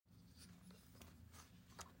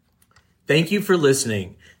Thank you for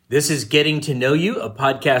listening. This is Getting to Know You, a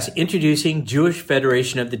podcast introducing Jewish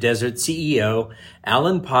Federation of the Desert CEO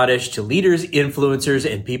Alan Potash to leaders, influencers,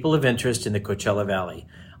 and people of interest in the Coachella Valley.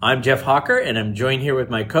 I'm Jeff Hawker, and I'm joined here with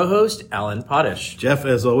my co-host, Alan Potash. Jeff,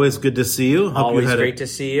 as always, good to see you. Always great to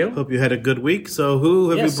see you. Hope you had a good week. So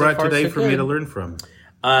who have you brought today for me to learn from?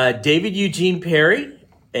 David Eugene Perry,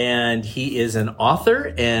 and he is an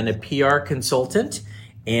author and a PR consultant.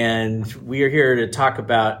 And we are here to talk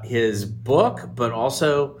about his book, but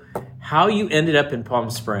also how you ended up in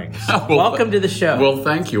Palm Springs. Welcome to the show. Well,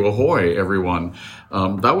 thank you. Ahoy, everyone. I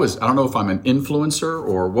don't know if I'm an influencer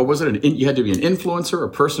or what was it? You had to be an influencer,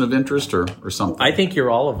 a person of interest, or something. I think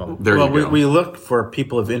you're all of them. There you go. We looked for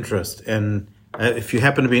people of interest, and if you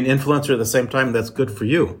happen to be an influencer at the same time, that's good for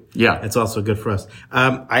you. Yeah. It's also good for us.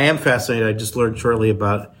 I am fascinated. I just learned shortly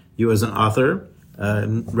about you as an author.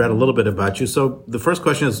 Read a little bit about you. So the first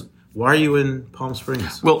question is, why are you in Palm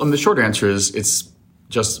Springs? Well, the short answer is it's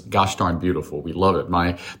just gosh darn beautiful. We love it.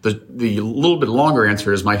 The little bit longer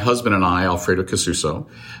answer is my husband and I, Alfredo Casuso,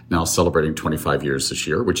 now celebrating 25 years this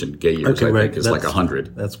year, which in gay years I think is like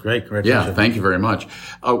 100. That's great. Yeah, thank you very much.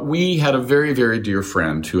 We had a very, very dear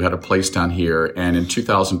friend who had a place down here, and in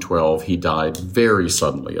 2012 he died very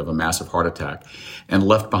suddenly of a massive heart attack and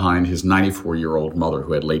left behind his 94-year-old mother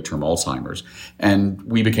who had late-term Alzheimer's, and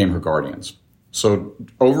we became her guardians. So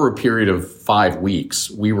over a period of 5 weeks,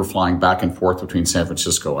 we were flying back and forth between San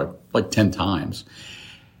Francisco like 10 times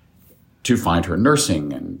to find her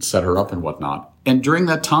nursing and set her up and whatnot. And during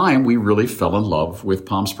that time, we really fell in love with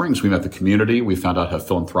Palm Springs. We met the community. We found out how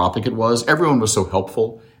philanthropic it was. Everyone was so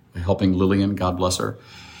helpful, helping Lillian, God bless her.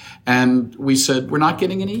 And we said, we're not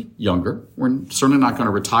getting any younger. We're certainly not going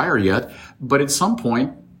to retire yet. But at some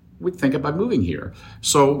point, we'd think about moving here.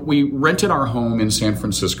 So we rented our home in San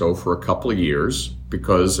Francisco for a couple of years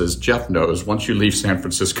because, as Jeff knows, once you leave San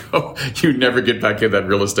Francisco, you never get back in that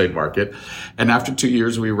real estate market. And after 2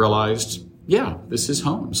 years, we realized, yeah, this is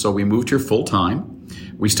home. So we moved here full time.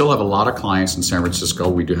 We still have a lot of clients in San Francisco.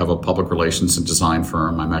 We do have a public relations and design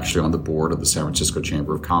firm. I'm actually on the board of the San Francisco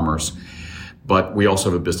Chamber of Commerce. But we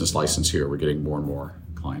also have a business license here. We're getting more and more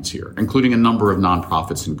clients here, including a number of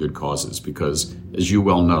nonprofits and good causes, because, as you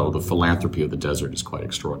well know, the philanthropy of the desert is quite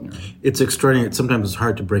extraordinary. It's extraordinary. Sometimes it's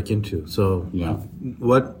hard to break into. So yeah.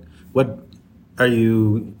 What are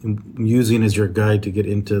you using as your guide to get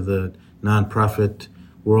into the nonprofit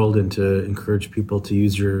world and to encourage people to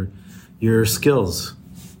use your skills?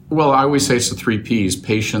 Well, I always say it's the 3 Ps: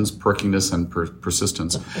 patience, perkiness, and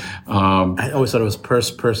persistence. I always thought it was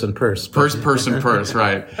purse, and purse. Purse,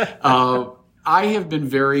 right. I have been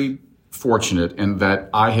very fortunate in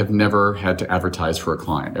that I have never had to advertise for a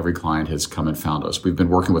client. Every client has come and found us. We've been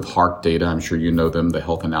working with Hark Data. I'm sure you know them, the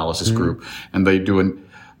health analysis group, and they do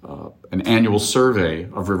an annual survey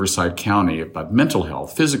of Riverside County about mental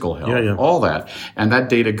health, physical health, all that. And that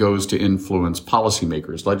data goes to influence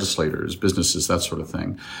policymakers, legislators, businesses, that sort of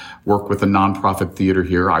thing. Work with a nonprofit theater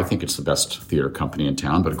here. I think it's the best theater company in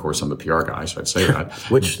town, but of course I'm the PR guy, so I'd say that.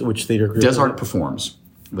 Which theater group? Desart Performs.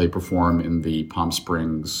 They perform in the Palm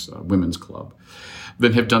Springs Women's Club.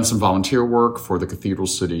 Then have done some volunteer work for the Cathedral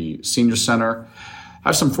City Senior Center. I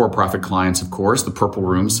have some for-profit clients, of course. The Purple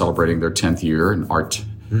Room celebrating their 10th year, an art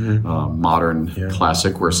modern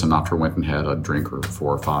classic where Sinatra went and had a drink or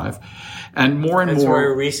 4 or 5. And more. That's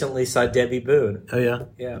where we recently saw Debbie Boone. Oh, yeah?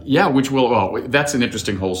 Yeah, that's an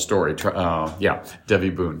interesting whole story.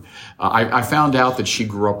 Debbie Boone. I found out that she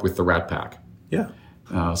grew up with the Rat Pack. Yeah.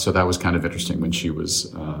 So that was kind of interesting when she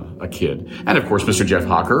was a kid. And, of course, Mr. Jeff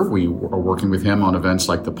Hawker, we are working with him on events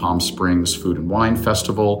like the Palm Springs Food and Wine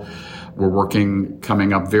Festival. We're working,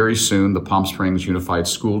 coming up very soon, the Palm Springs Unified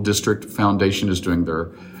School District Foundation is doing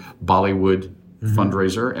their Bollywood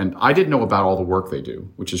fundraiser. And I didn't know about all the work they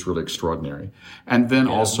do, which is really extraordinary. And then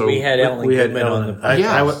also... We had Ellen Goodman on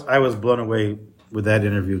the... I was blown away with that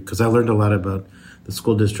interview because I learned a lot about the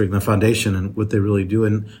school district and the foundation and what they really do.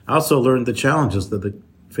 And I also learned the challenges that the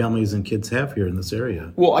families and kids have here in this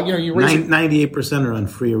area. Well, you raise 98% are on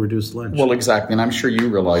free or reduced lunch. Well, exactly. And I'm sure you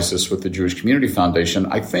realize this with the Jewish Community Foundation.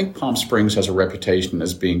 I think Palm Springs has a reputation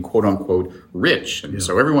as being, quote unquote, rich. And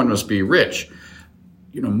so everyone must be rich.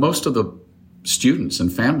 Most of the students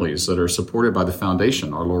and families that are supported by the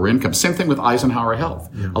foundation are lower income. Same thing with Eisenhower Health.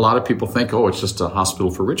 Yeah. A lot of people think, it's just a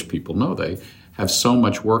hospital for rich people. No, they have so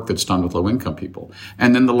much work that's done with low-income people.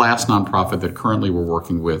 And then the last nonprofit that currently we're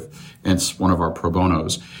working with, and it's one of our pro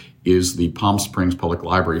bonos, is the Palm Springs Public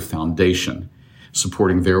Library Foundation,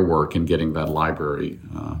 supporting their work in getting that library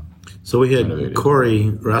So we had renovated. Corey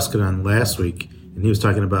Roskin on last week, and he was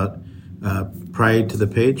talking about Pride to the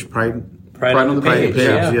Page. Pride on the Page,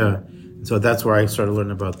 yeah. So that's where I started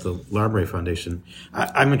learning about the Library Foundation.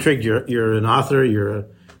 I'm intrigued. You're an author. You're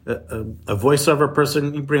a voiceover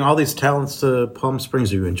person. You bring all these talents to Palm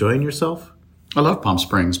Springs. Are you enjoying yourself? I love Palm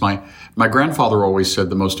Springs. My grandfather always said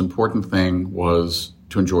the most important thing was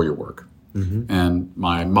to enjoy your work. Mm-hmm. And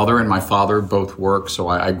my mother and my father both work, so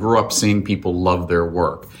I grew up seeing people love their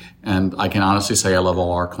work. And I can honestly say I love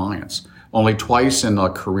all our clients. Only twice in a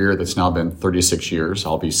career that's now been 36 years,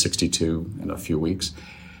 I'll be 62 in a few weeks,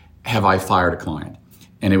 have I fired a client.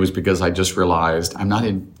 And it was because I just realized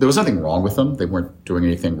there was nothing wrong with them. They weren't doing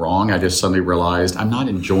anything wrong. I just suddenly realized I'm not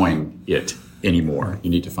enjoying it anymore.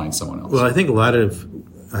 You need to find someone else. Well, I think a lot of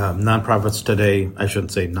nonprofits today, I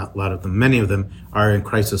shouldn't say not a lot of them, many of them are in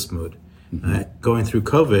crisis mode. Mm-hmm. Going through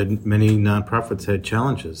COVID, many nonprofits had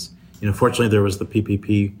challenges. Fortunately, there was the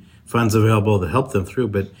PPP funds available to help them through,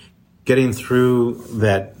 but getting through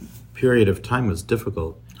that period of time was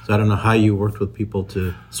difficult. So I don't know how you worked with people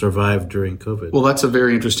to survive during COVID. Well, that's a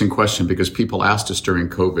very interesting question because people asked us during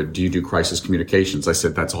COVID, do you do crisis communications? I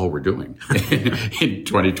said, that's all we're doing in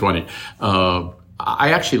 2020. I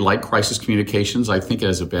actually like crisis communications. I think it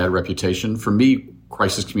has a bad reputation. For me,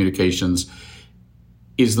 crisis communications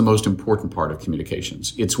is the most important part of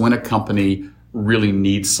communications. It's when a company really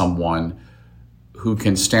needs someone who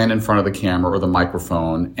can stand in front of the camera or the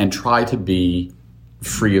microphone and try to be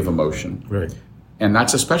free of emotion. Right. And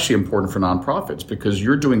that's especially important for nonprofits because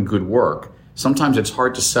you're doing good work. Sometimes it's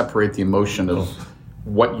hard to separate the emotion of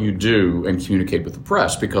what you do and communicate with the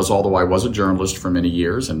press because although I was a journalist for many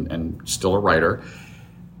years and still a writer,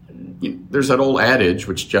 there's that old adage,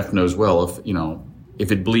 which Jeff knows well,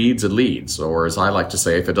 if it bleeds, it leads. Or as I like to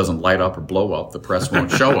say, if it doesn't light up or blow up, the press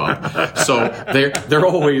won't show up. So they're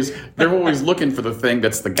always looking for the thing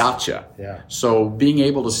that's the gotcha. Yeah. So being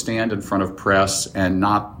able to stand in front of press and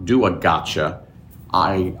not do a gotcha,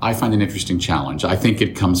 I find an interesting challenge. I think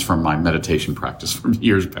it comes from my meditation practice from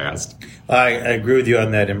years past. I agree with you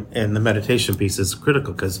on that. And the meditation piece is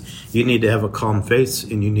critical because you need to have a calm face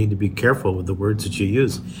and you need to be careful with the words that you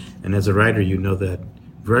use. And as a writer, you know that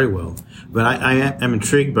very well. But I am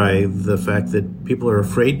intrigued by the fact that people are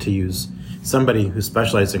afraid to use somebody who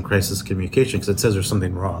specializes in crisis communication because it says there's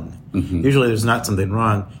something wrong. Mm-hmm. Usually there's not something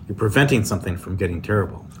wrong. You're preventing something from getting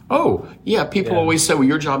terrible. Oh, yeah. People always say, well,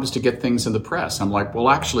 your job is to get things in the press. I'm like, well,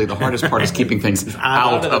 actually, the hardest part is keeping things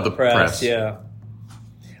out of the press. Yeah.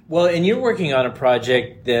 Well, and you're working on a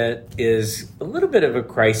project that is a little bit of a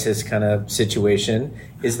crisis kind of situation,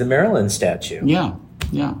 is the Maryland statue. Yeah.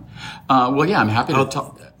 I'm happy to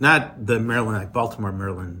talk. Not the Baltimore,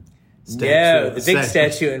 Maryland statue. Yeah, the big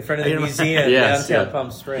statue in front of the museum downtown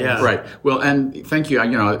Palm Springs. Yeah. Right. Well, and thank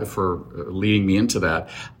you, for leading me into that.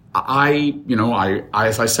 I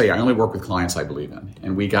as I say, I only work with clients I believe in.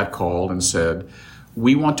 And we got called and said,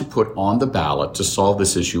 we want to put on the ballot to solve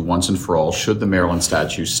this issue once and for all, should the Maryland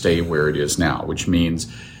statue stay where it is now, which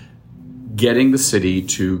means getting the city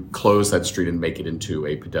to close that street and make it into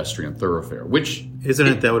a pedestrian thoroughfare, which... Isn't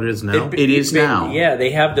it that what it is now? It is now. Yeah,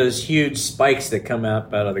 they have those huge spikes that come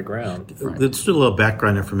out of the ground. Right. Let's do a little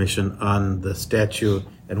background information on the statue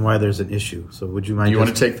and why there's an issue. So would you mind... You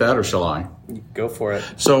want to take that or shall I? Go for it.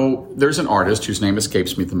 So there's an artist whose name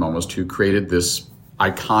escapes me at the moment who created this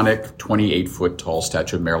iconic 28-foot tall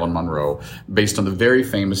statue of Marilyn Monroe based on the very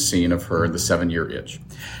famous scene of her in The 7-Year Itch.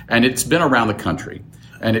 And it's been around the country.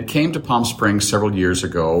 And it came to Palm Springs several years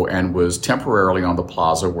ago and was temporarily on the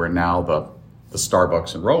plaza where now the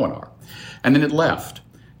Starbucks and Rowan are. And then it left.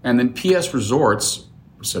 And then PS Resorts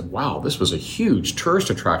said, wow, this was a huge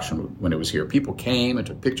tourist attraction when it was here. People came and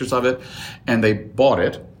took pictures of it, and they bought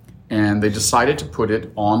it, and they decided to put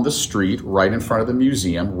it on the street right in front of the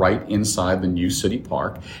museum, right inside the new city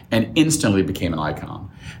park, and instantly became an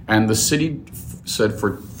icon. And the city said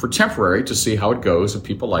for temporary, to see how it goes, if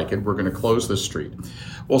people like it, we're going to close this street.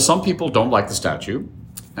 Well, some people don't like the statue,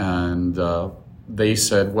 and they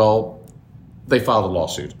said, well, they filed a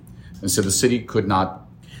lawsuit and said the city could not.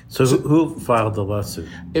 So who filed the lawsuit?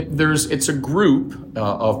 It's a group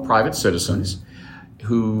of private citizens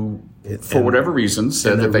who, for whatever reason,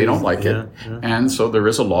 said that they don't like it. Yeah. And so there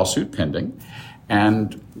is a lawsuit pending.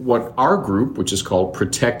 And what our group, which is called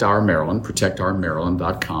Protect Our Maryland,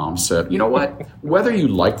 protectourmaryland.com, said, you know what? Whether you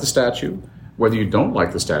like the statue, whether you don't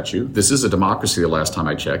like the statue, this is a democracy the last time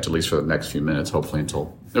I checked, at least for the next few minutes, hopefully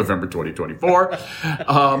until November 2024.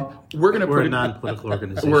 We're a non-political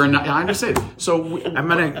organization. I understand. So I'm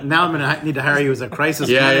gonna need to hire you as a crisis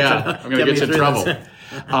manager. I'm going to get you in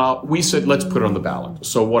trouble. We said, let's put it on the ballot.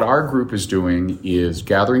 So what our group is doing is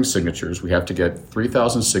gathering signatures. We have to get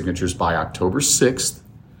 3,000 signatures by October 6th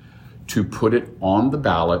to put it on the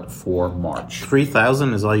ballot for March.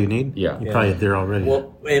 3,000 is all you need? Yeah. You're probably there already.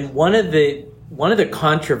 Well, and one of the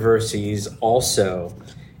controversies also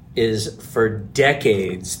is for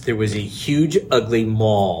decades there was a huge ugly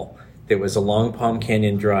mall that was along Palm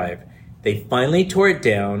Canyon Drive. They finally tore it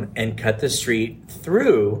down and cut the street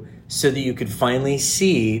through so that you could finally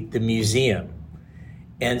see the museum.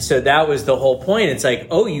 And so that was the whole point. It's like,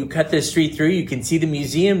 oh, you cut this street through, you can see the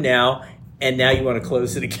museum now, and now you want to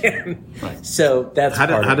close it again. Right. So that's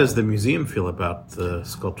how does the museum feel about the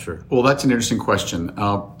sculpture? Well, that's an interesting question.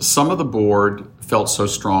 Some of the board felt so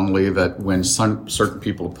strongly that when certain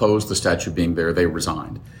people opposed the statue being there, they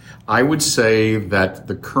resigned. I would say that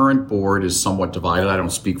the current board is somewhat divided. I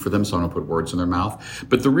don't speak for them, so I don't put words in their mouth.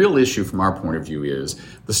 But the real issue from our point of view is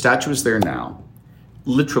the statue is there now.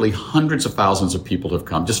 Literally hundreds of thousands of people have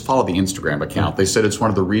come. Just follow the Instagram account. They said it's one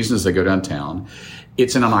of the reasons they go downtown.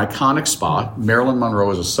 It's in an iconic spot. Marilyn Monroe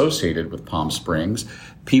is associated with Palm Springs.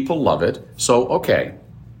 People love it. So, okay,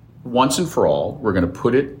 once and for all, we're going to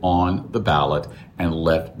put it on the ballot and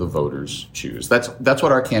let the voters choose. That's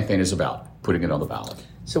what our campaign is about, putting it on the ballot.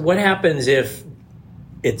 So what happens if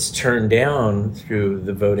it's turned down through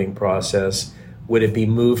the voting process? Would it be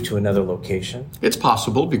moved to another location? It's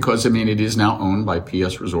possible because, it is now owned by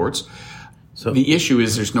PS Resorts. So the issue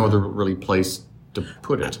is there's no other really place to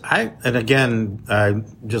put it. I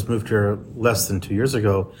just moved here less than 2 years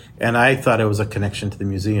ago, and I thought it was a connection to the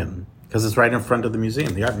museum because it's right in front of the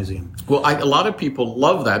museum, the art museum. Well, a lot of people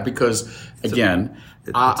love that because, again,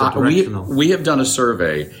 we have done a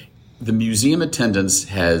survey. The museum attendance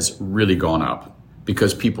has really gone up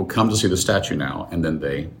because people come to see the statue now, and then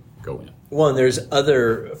they go in. Well, and there's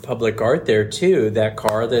other public art there, too. That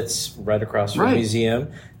car that's right across from the museum.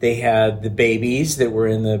 They had the babies that were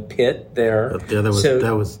in the pit there.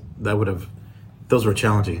 Those were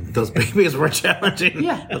challenging. Those babies were challenging.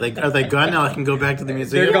 Yeah. Are they gone now? I can go back to the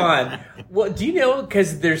museum? They're gone. Well, do you know,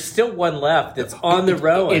 because there's still one left that's on the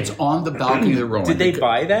Rowan. It's on the balcony of the Rowan. Did they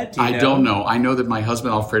buy that? I don't know. I know that my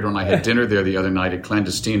husband Alfredo and I had dinner there the other night at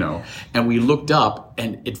Clandestino, and we looked up,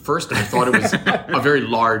 and at first I thought it was a very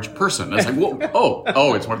large person. I was like,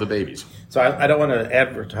 whoa, it's one of the babies. So I don't want to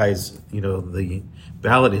advertise, the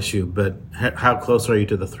ballot issue, but how close are you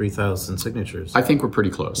to the 3,000 signatures? I think we're pretty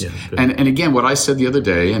close. Yeah, and again, what I said the other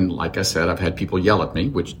day, and like I said, I've had people yell at me,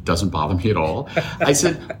 which doesn't bother me at all. I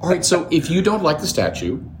said, all right, so if you don't like the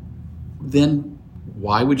statue, then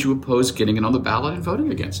why would you oppose getting it on the ballot and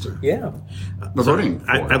voting against it? Yeah. Voting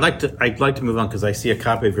for it. I'd like to move on because I see a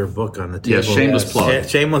copy of your book on the table. Yeah, shameless plug.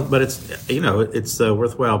 Shameless, but it's a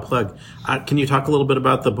worthwhile plug. Can you talk a little bit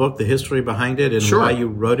about the book, the history behind it, and why you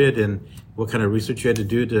wrote it, and what kind of research you had to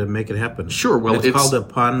do to make it happen? Sure. Well, it's called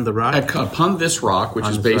Upon the Rock? Upon This Rock, which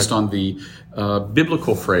is based on the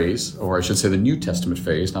biblical phrase, or I should say the New Testament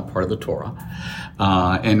phrase, not part of the Torah,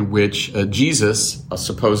 in which Jesus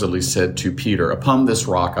supposedly said to Peter, upon this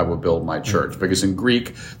rock I will build my church. Because in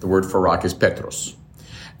Greek, the word for rock is Petros.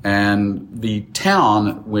 And the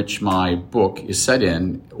town which my book is set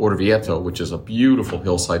in, Orvieto, which is a beautiful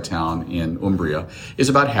hillside town in Umbria, is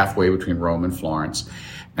about halfway between Rome and Florence.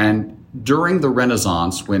 And during the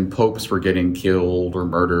Renaissance, when popes were getting killed or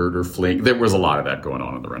murdered or fleeing, there was a lot of that going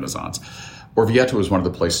on in the Renaissance. Orvieto was one of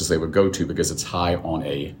the places they would go to because it's high on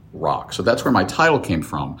a rock. So that's where my title came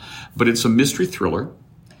from. But it's a mystery thriller,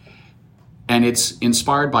 and it's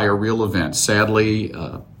inspired by a real event. Sadly,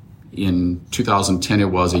 in 2010, it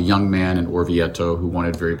was a young man in Orvieto who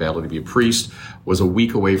wanted very badly to be a priest, was a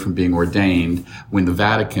week away from being ordained when the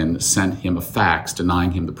Vatican sent him a fax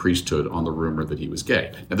denying him the priesthood on the rumor that he was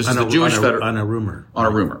gay. Now, this is the Jewish Federation. On a rumor. On a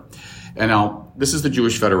rumor. And now, this is the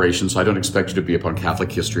Jewish Federation, so I don't expect you to be up on Catholic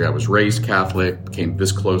history. I was raised Catholic, came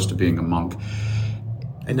this close to being a monk.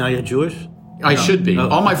 And now you're Jewish? I should be.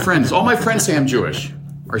 All my friends say I'm Jewish,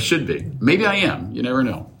 or should be. Maybe I am. You never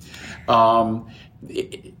know.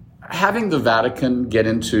 Having the Vatican get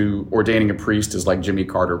into ordaining a priest is like Jimmy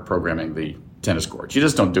Carter programming the tennis courts. You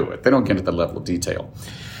just don't do it. They don't get at that level of detail.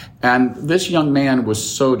 And this young man was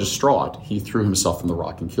so distraught, he threw himself from the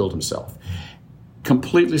rock and killed himself.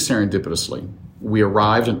 Completely serendipitously, we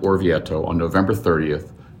arrived in Orvieto on November 30th,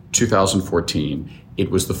 2014. It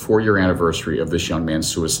was the 4-year anniversary of this young man's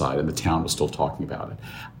suicide, and the town was still talking about it.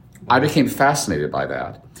 I became fascinated by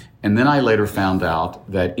that. And then I later found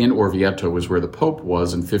out that in Orvieto was where the Pope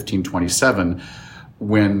was in 1527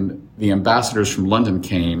 when the ambassadors from London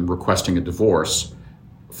came requesting a divorce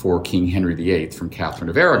for King Henry VIII from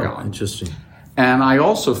Catherine of Aragon. Oh, interesting. And I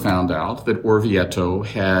also found out that Orvieto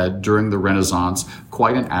had, during the Renaissance,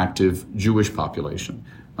 quite an active Jewish population.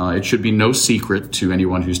 It should be no secret to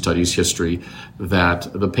anyone who studies history that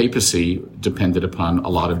the papacy depended upon a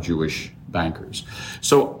lot of Jewish bankers.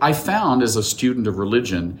 So I found, as a student of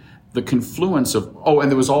religion, the confluence of, and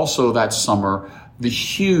there was also that summer, the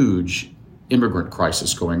huge immigrant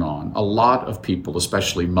crisis going on. A lot of people,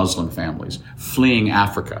 especially Muslim families, fleeing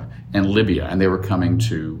Africa and Libya, and they were coming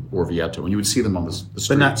to Orvieto, and you would see them on the streets.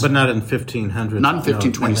 But not in 1500. Not in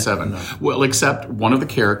 1527. No. Well, except one of the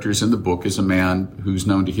characters in the book is a man who's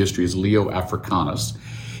known to history as Leo Africanus.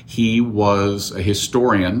 He was a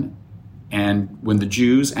historian, and when the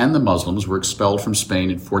Jews and the Muslims were expelled from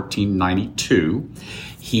Spain in 1492,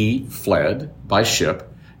 he fled by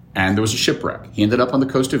ship, and there was a shipwreck. He ended up on the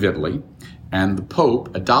coast of Italy, and the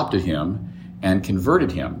Pope adopted him and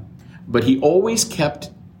converted him. But he always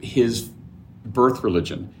kept his birth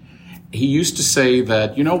religion. He used to say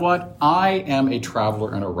that, you know what, I am a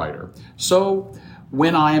traveler and a writer. So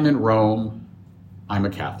when I am in Rome, I'm a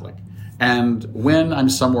Catholic. And when I'm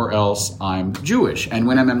somewhere else, I'm Jewish. And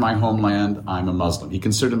when I'm in my homeland, I'm a Muslim. He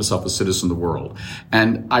considered himself a citizen of the world.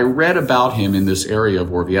 And I read about him in this area of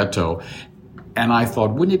Orvieto, and I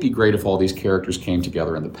thought, wouldn't it be great if all these characters came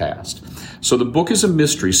together in the past? So the book is a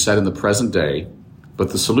mystery set in the present day,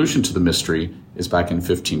 but the solution to the mystery is back in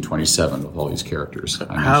 1527 with all these characters.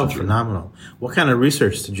 How phenomenal. What kind of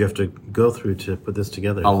research did you have to go through to put this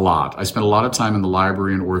together? A lot. I spent a lot of time in the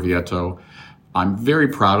library in Orvieto. I'm very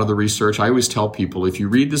proud of the research. I always tell people, if you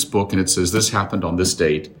read this book and it says this happened on this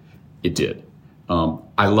date, it did.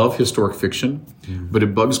 I love historic fiction, but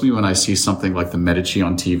it bugs me when I see something like the Medici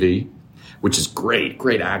on TV, which is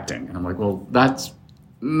great acting. And I'm like, well, that's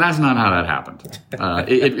not how that happened.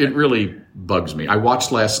 It really bugs me. I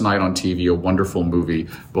watched last night on TV a wonderful movie,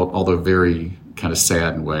 although very kind of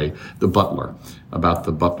sad in a way, The Butler, about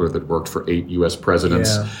the butler that worked for 8 U.S.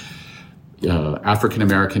 presidents. Yeah.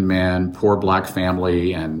 African-American man, poor black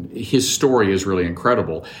family, and his story is really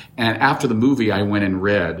incredible. And after the movie, I went and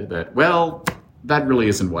read that, well, that really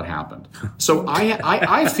isn't what happened. So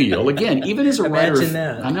I feel, again, even as a writer of,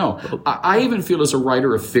 I know, I even feel as a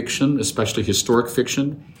writer of fiction, especially historic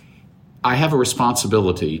fiction, I have a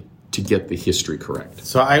responsibility to get the history correct.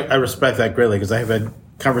 So I respect that greatly, because I have had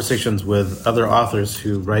conversations with other authors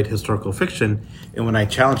who write historical fiction, and when I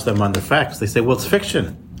challenge them on the facts, they say, well, it's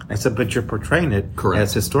fiction. I said, but you're portraying it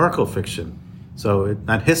as historical fiction. So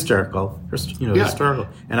not hysterical, historical.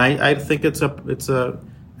 And I think it's a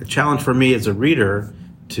challenge for me as a reader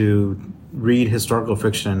to read historical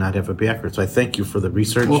fiction and not have it be accurate. So I thank you for the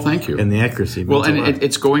research. Well, thank you. And the accuracy. Well, and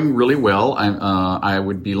it's going really well. I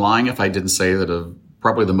would be lying if I didn't say that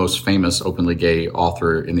probably the most famous openly gay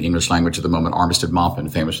author in the English language at the moment, Armistead Maupin,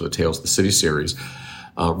 famous for the Tales of the City series,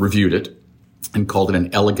 reviewed it and called it an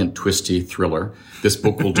elegant, twisty thriller. This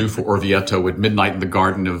book will do for Orvieto what Midnight in the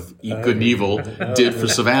Garden of Good and Evil did for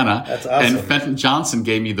Savannah. That's awesome. And Fenton Johnson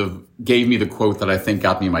gave me the quote that I think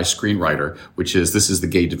got me my screenwriter, which is, "This is the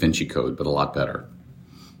gay Da Vinci Code, but a lot better."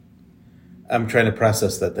 I'm trying to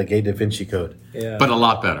process that, the gay Da Vinci Code. Yeah. But a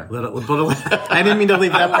lot better. I didn't mean to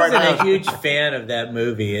leave that part out. I wasn't a huge fan of that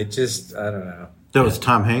movie. It just, I don't know. That was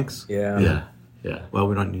Tom Hanks? Yeah. Well,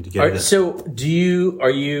 we don't need to get into that. So, are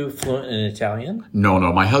you fluent in Italian? No.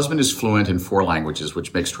 My husband is fluent in 4 languages,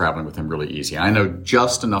 which makes traveling with him really easy. I know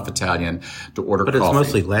just enough Italian to order coffee. But it's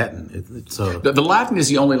mostly Latin. The Latin is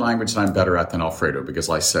the only language that I'm better at than Alfredo, because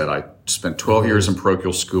like I said, I spent 12 years in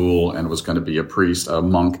parochial school and was going to be a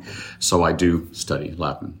monk, so I do study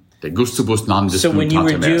Latin. De gustibus non disputatum est. So when you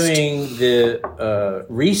were doing the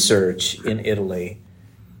research in Italy,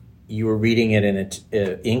 you were reading it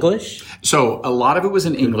in English? So a lot of it was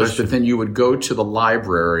in English, but then you would go to the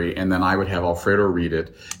library, and then I would have Alfredo read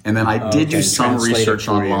it. And then I did do some research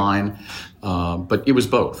online, but it was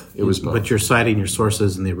both. But you're citing your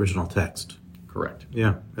sources in the original text. Correct.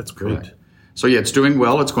 Yeah, that's great. Correct. So yeah, it's doing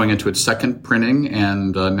well. It's going into its second printing,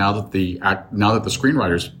 and now that the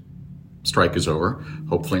screenwriters strike is over,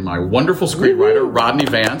 hopefully my wonderful screenwriter, Rodney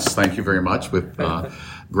Vance, thank you very much, with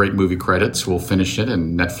great movie credits, will finish it,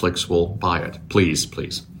 and Netflix will buy it. Please.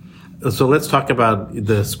 So let's talk about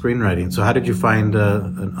the screenwriting. So how did you find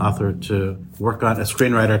an author to work on, a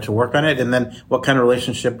screenwriter to work on it? And then what kind of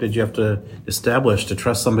relationship did you have to establish to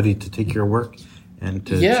trust somebody to take your work and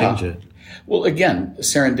to change it? Well, again,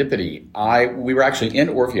 serendipity. We were actually in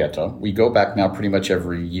Orvieto. We go back now pretty much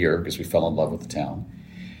every year because we fell in love with the town.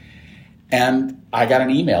 And I got an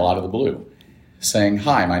email out of the blue saying,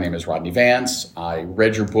 "Hi, my name is Rodney Vance. I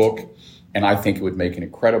read your book, and I think it would make an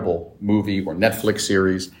incredible movie or Netflix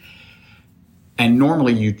series." And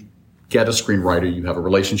normally you get a screenwriter, you have a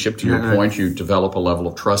relationship, to your point, you develop a level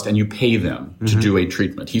of trust, and you pay them to do a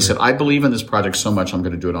treatment. He said, "I believe in this project so much, I'm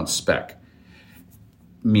going to do it on spec."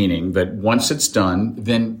 meaning that once it's done,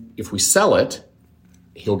 then if we sell it,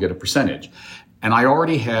 he'll get a percentage. And I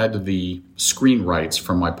already had the screen rights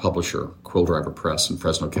from my publisher, Quill Driver Press in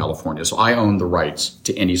Fresno, California. So I own the rights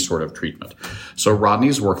to any sort of treatment. So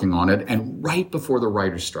Rodney's working on it. And right before the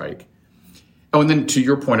writer's strike, and then to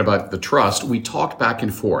your point about the trust, we talked back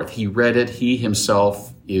and forth. He read it. He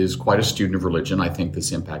himself is quite a student of religion. I think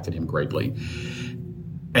this impacted him greatly.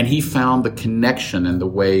 And he found the connection in the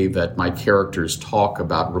way that my characters talk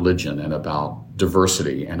about religion and about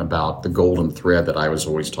diversity and about the golden thread that I was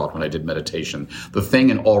always taught when I did meditation. The thing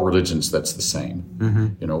in all religions that's the same,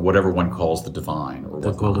 whatever one calls the divine or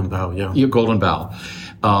the golden bough, Yeah, golden bough.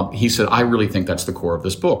 He said, I really think that's the core of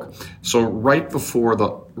this book. So right before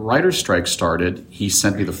the writer's strike started, he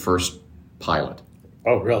sent me the first pilot.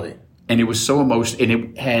 Oh, really? And it was so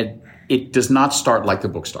emotional, and it does not start like the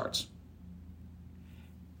book starts.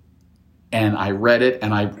 And I read it,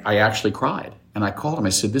 and I actually cried. And I called him.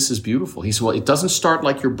 I said, this is beautiful. He said, well, it doesn't start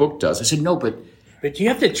like your book does. I said, no, but you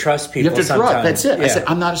have to trust people. You have to sometimes. trust. That's it. Yeah. I said,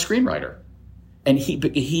 I'm not a screenwriter. And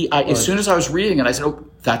as soon as I was reading it, I said, oh,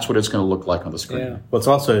 that's what it's going to look like on the screen. Yeah. Well, it's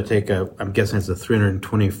also to take I'm guessing it's a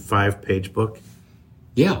 325-page book.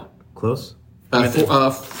 Yeah. Close? What is it?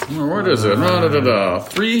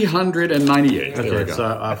 398. Okay, There we go. so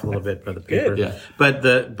off a little bit by the paper. Good. Yeah. But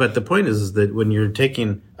the point is that when you're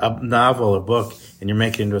taking a novel or book and you're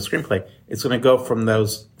making it into a screenplay, it's going to go from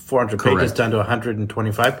those 400 pages Correct. down to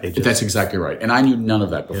 125 pages. That's exactly right. And I knew none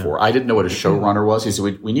of that before. Yeah. I didn't know what a showrunner was. He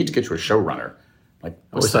said, we need to get you a showrunner. Like,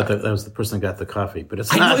 I always thought that was the person that got the coffee, but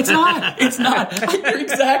it's I not. know, it's not. It's not. You're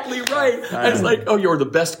exactly right. It's like, oh, you're the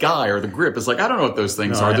best guy or the grip. It's like, I don't know what those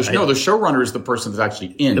things are. The showrunner is the person that's actually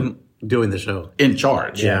doing the show. In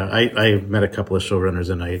charge. Yeah, I met a couple of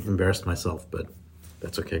showrunners and I embarrassed myself, but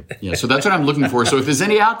that's okay. Yeah, so that's what I'm looking for. So if there's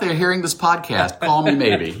any out there hearing this podcast, call me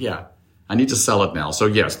maybe. Yeah, I need to sell it now. So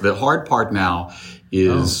yes, the hard part now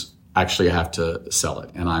is actually I have to sell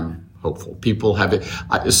it, and I'm hopeful. People have it.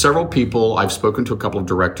 Several people, I've spoken to a couple of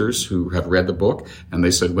directors who have read the book, and they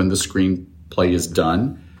said when the screenplay is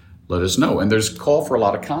done, let us know. And there's a call for a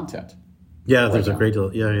lot of content. Yeah, there's a great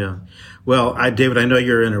deal. Yeah. Well, David, I know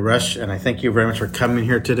you're in a rush, and I thank you very much for coming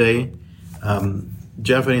here today.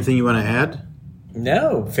 Jeff, anything you want to add?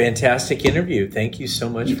 No, fantastic interview. Thank you so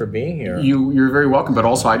much for being here. You're very welcome. But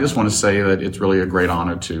also, I just want to say that it's really a great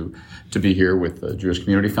honor to be here with the Jewish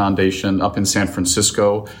Community Foundation up in San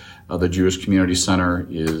Francisco. The Jewish Community Center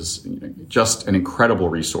is just an incredible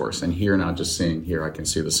resource. And here now, just seeing here, I can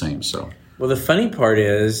see the same. So, well, the funny part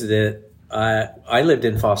is that I lived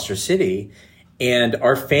in Foster City, and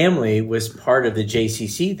our family was part of the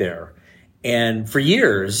JCC there. And for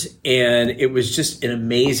years, and it was just an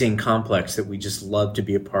amazing complex that we just loved to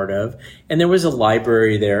be a part of. And there was a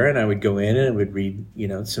library there, and I would go in and I would read,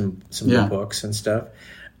 some of the books and stuff.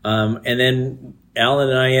 And then Alan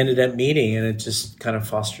and I ended up meeting, and it just kind of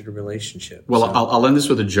fostered a relationship. Well, so. I'll end this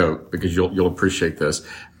with a joke because you'll appreciate this.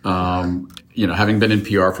 Having been in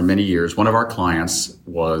PR for many years, one of our clients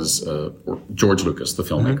was George Lucas, the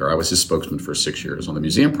filmmaker. Mm-hmm. I was his spokesman for 6 years on the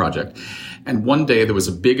museum project. And one day there was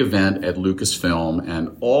a big event at Lucasfilm,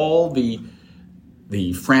 and all the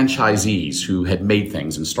franchisees who had made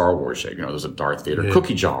things in Star Wars, there's a Darth Vader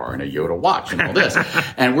cookie jar and a Yoda watch and all this.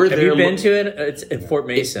 And we're there. Have you been to it? It's at Fort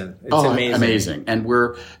Mason. It's amazing. And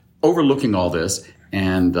we're overlooking all this.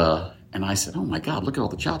 And I said, oh my God, look at all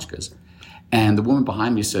the tchotchkes. And the woman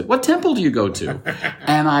behind me said, what temple do you go to?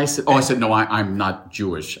 And I said, no, I'm not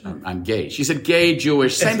Jewish. I'm gay. She said, gay,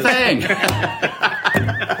 Jewish, same thing.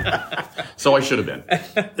 So I should have been.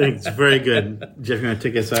 Thanks. Very good. Jeff, you want to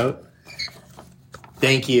take us out?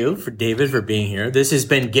 Thank you, David, for being here. This has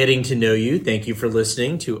been Getting to Know You. Thank you for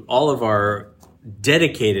listening to all of our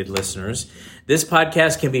dedicated listeners. This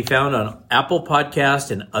podcast can be found on Apple Podcast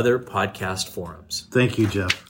and other podcast forums. Thank you, Jeff.